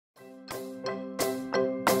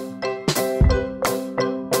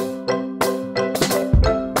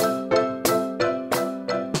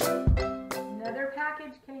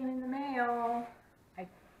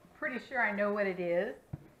sure I know what it is.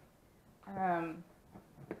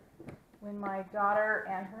 When my daughter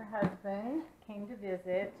and her husband came to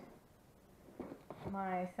visit,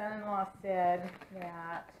 my son-in-law said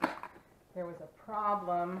that there was a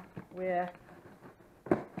problem with,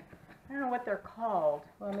 I don't know what they're called.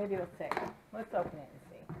 Well, maybe let's see. Let's open it and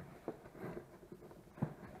see.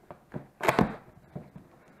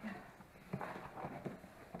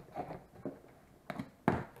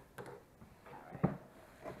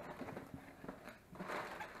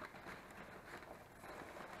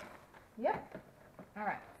 Yep. All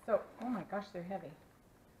right. So, oh my gosh, they're heavy.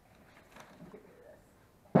 Get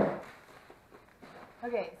rid of this.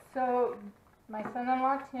 Okay, so my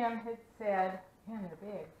son-in-law Tim had said, man, they're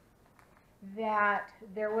big, that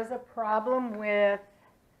there was a problem with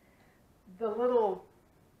the little,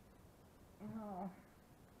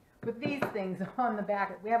 with these things on the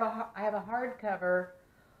back. I have a hardcover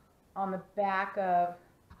on the back of.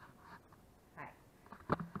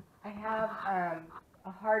 I have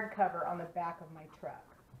a hardcover on the back of my truck,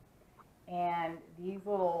 and these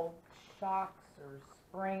little shocks or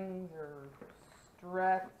springs or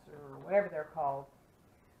struts or whatever they're called,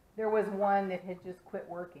 there was one that had just quit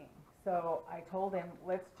working. So I told him,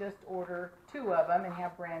 let's just order 2 of them and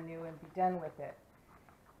have brand new and be done with it.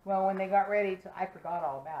 Well, when they got ready to, I forgot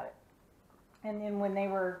all about it. And then when they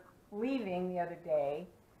were leaving the other day,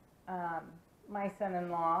 my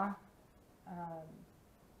son-in-law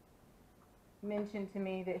mentioned to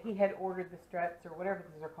me that he had ordered the struts or whatever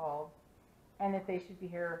these are called, and that they should be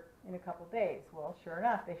here in a couple days. Well, sure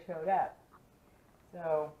enough, they showed up.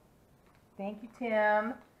 So thank you,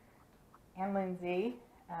 Tim and Lindsay.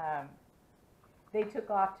 They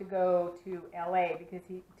took off to go to LA because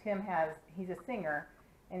he's a singer,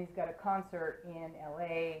 and he's got a concert in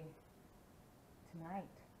LA tonight.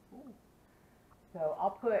 Ooh. So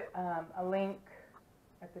I'll put a link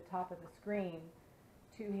at the top of the screen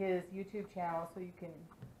to his YouTube channel so you can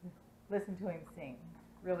listen to him sing.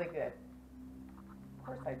 Really good. Of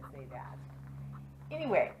course I'd say that.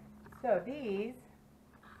 Anyway, so these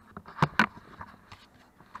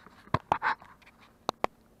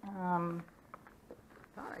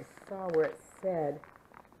thought I saw where it said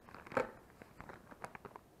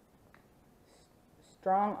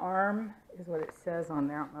strong arm is what it says on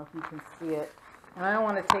there. I don't know if you can see it. And I don't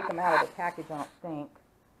want to take them out of the package, I don't think.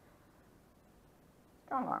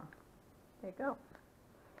 Strong arm. There you go.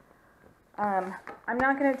 I'm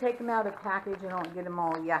not going to take them out of the package. I don't get them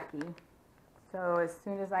all yucky. So as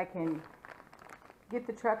soon as I can get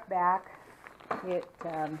the truck back,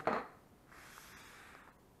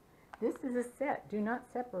 this is a set. Do not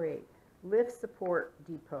separate. Lift support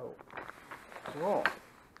depot. Cool.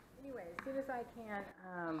 Anyway, as soon as I can,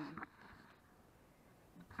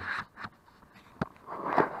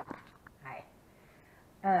 hi.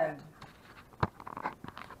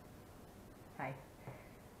 Hi.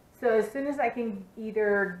 So as soon as I can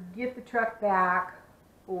either get the truck back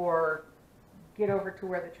or get over to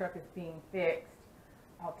where the truck is being fixed,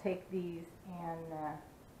 I'll take these and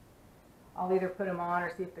I'll either put them on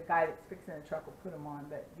or see if the guy that's fixing the truck will put them on.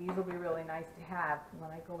 But these will be really nice to have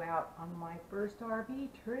when I go out on my first RV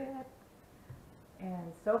trip.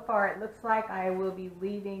 And so far it looks like I will be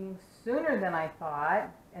leaving sooner than I thought,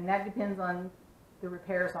 and that depends on the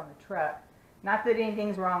repairs on the truck. Not that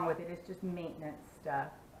anything's wrong with it, it's just maintenance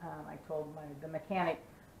stuff. I told the mechanic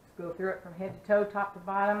to go through it from head to toe, top to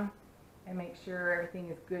bottom, and make sure everything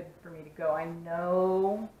is good for me to go. I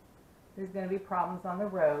know there's going to be problems on the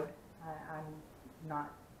road. I'm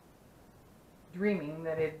not dreaming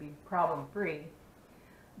that it'd be problem-free,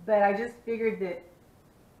 but I just figured that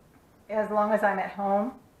as long as I'm at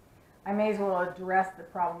home, I may as well address the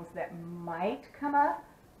problems that might come up.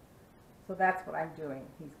 So that's what I'm doing.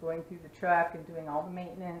 He's going through the truck and doing all the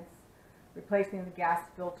maintenance, replacing the gas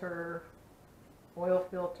filter, oil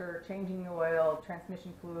filter, changing the oil,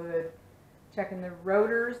 transmission fluid, checking the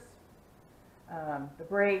rotors, the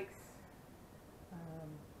brakes,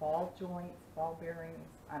 ball joints, ball bearings,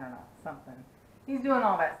 I don't know, something. He's doing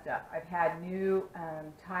all that stuff. I've had new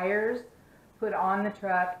tires put on the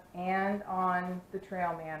truck and on the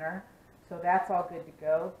TrailManor, so that's all good to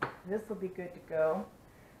go. This will be good to go.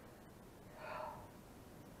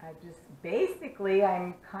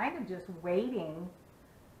 I'm kind of just waiting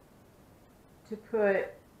to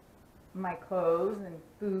put my clothes and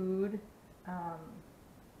food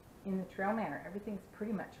in the TrailManor. Everything's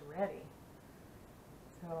pretty much ready.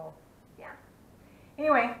 So, yeah.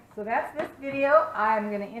 Anyway, so that's this video. I'm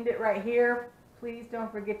going to end it right here. Please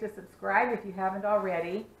don't forget to subscribe if you haven't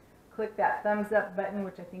already. Click that thumbs up button,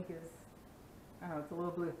 which I think is, I don't know, it's a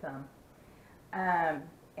little blue thumb.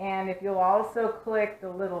 And if you'll also click the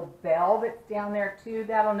little bell that's down there too,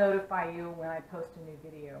 that'll notify you when I post a new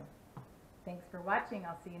video. Thanks for watching.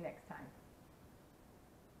 I'll see you next time.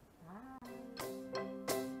 Bye.